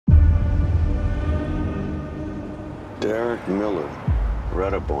Derek Miller.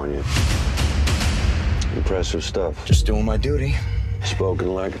 Read up on you. Impressive stuff. Just doing my duty.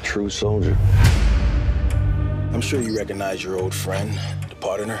 Spoken like a true soldier. I'm sure you recognize your old friend, the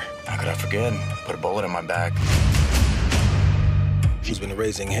partner. How could I forget? Put a bullet in my back. She's been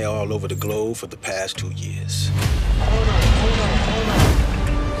raising hell all over the globe for the past 2 years. Hold on.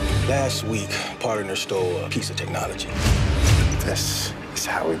 Last week, partner stole a piece of technology. This is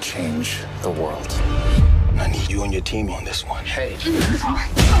how we change the world. I need you and your team on this one. Hey.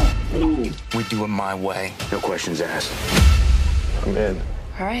 We do it my way. No questions asked. I'm in.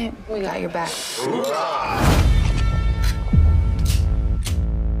 All right, we got your back.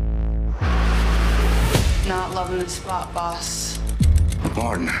 Not loving the spot, boss.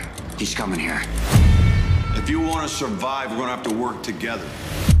 Martin, he's coming here. If you want to survive, we're gonna have to work together.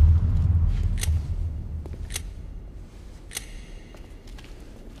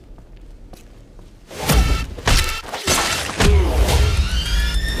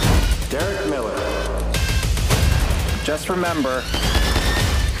 Derek Miller. Just remember,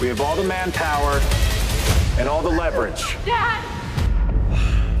 we have all the manpower and all the leverage. Dad!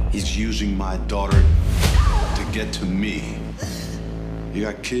 He's using my daughter to get to me. You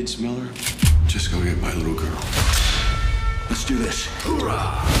got kids, Miller? Just go get my little girl. Let's do this.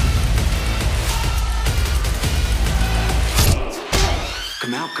 Hoorah!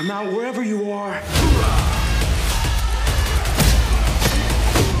 Come out, wherever you are. Hoorah!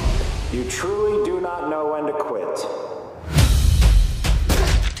 You truly do not know when to quit.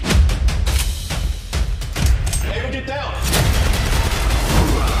 Hey, get down!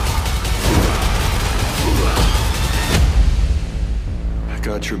 I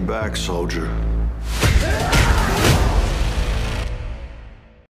got your back, soldier.